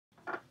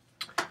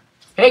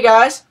Hey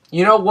guys,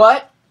 you know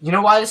what? You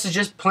know why this is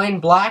just plain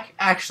black?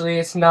 Actually,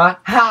 it's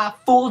not. Ha!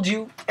 Fooled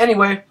you.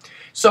 Anyway,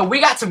 so we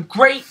got some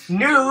great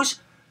news.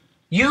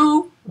 We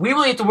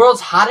will eat the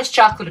world's hottest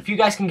chocolate if you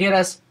guys can get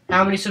us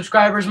how many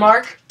subscribers,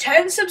 Mark?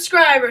 10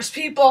 subscribers,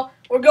 people.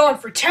 We're going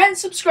for 10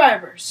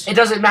 subscribers. It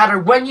doesn't matter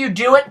when you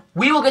do it.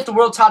 We will get the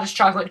world's hottest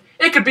chocolate.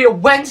 It could be a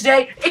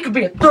Wednesday. It could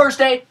be a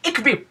Thursday. It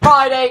could be a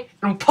Friday.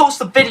 And we'll post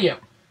the video.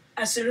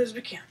 As soon as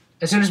we can.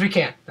 As soon as we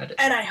can. That is.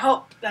 And I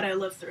hope that I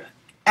live through it.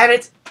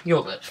 And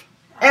you'll live.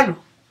 And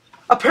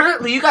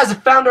apparently you guys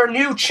have found our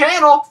new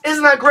channel.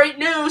 Isn't that great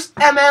news?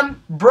 MM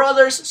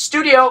Brothers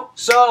Studio.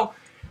 So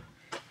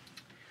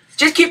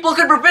just keep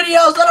looking for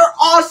videos that are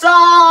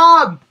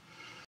awesome.